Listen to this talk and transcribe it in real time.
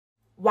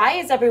Why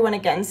is everyone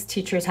against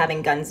teachers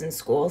having guns in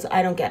schools?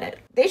 I don't get it.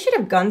 They should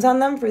have guns on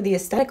them for the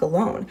aesthetic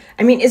alone.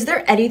 I mean, is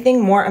there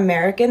anything more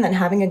American than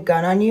having a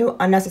gun on you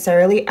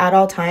unnecessarily at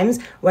all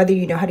times, whether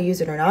you know how to use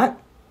it or not?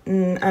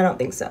 I don't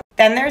think so.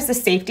 Then there's the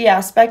safety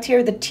aspect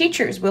here. The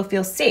teachers will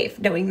feel safe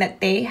knowing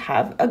that they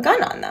have a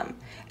gun on them.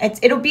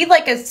 It'll be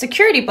like a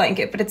security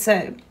blanket, but it's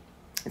a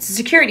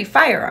security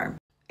firearm.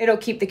 It'll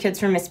keep the kids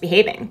from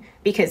misbehaving,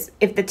 because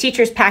if the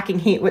teacher's packing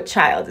heat, what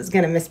child is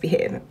going to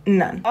misbehave?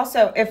 None.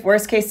 Also, if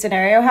worst case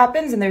scenario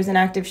happens and there's an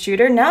active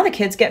shooter, now the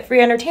kids get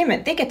free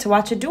entertainment. They get to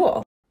watch a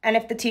duel. And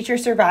if the teacher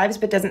survives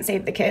but doesn't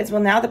save the kids,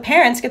 well, now the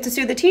parents get to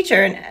sue the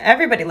teacher, and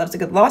everybody loves a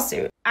good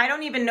lawsuit. I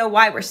don't even know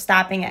why we're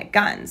stopping at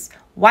guns.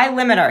 Why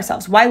limit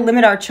ourselves? Why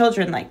limit our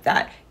children like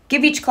that?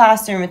 Give each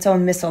classroom its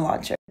own missile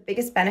launcher. The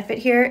biggest benefit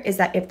here is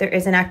that if there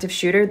is an active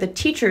shooter, the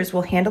teachers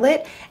will handle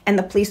it and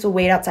the police will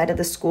wait outside of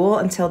the school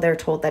until they're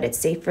told that it's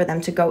safe for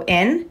them to go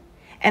in.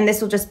 And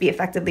this will just be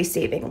effectively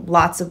saving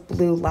lots of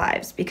blue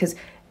lives because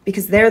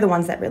they're the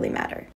ones that really matter.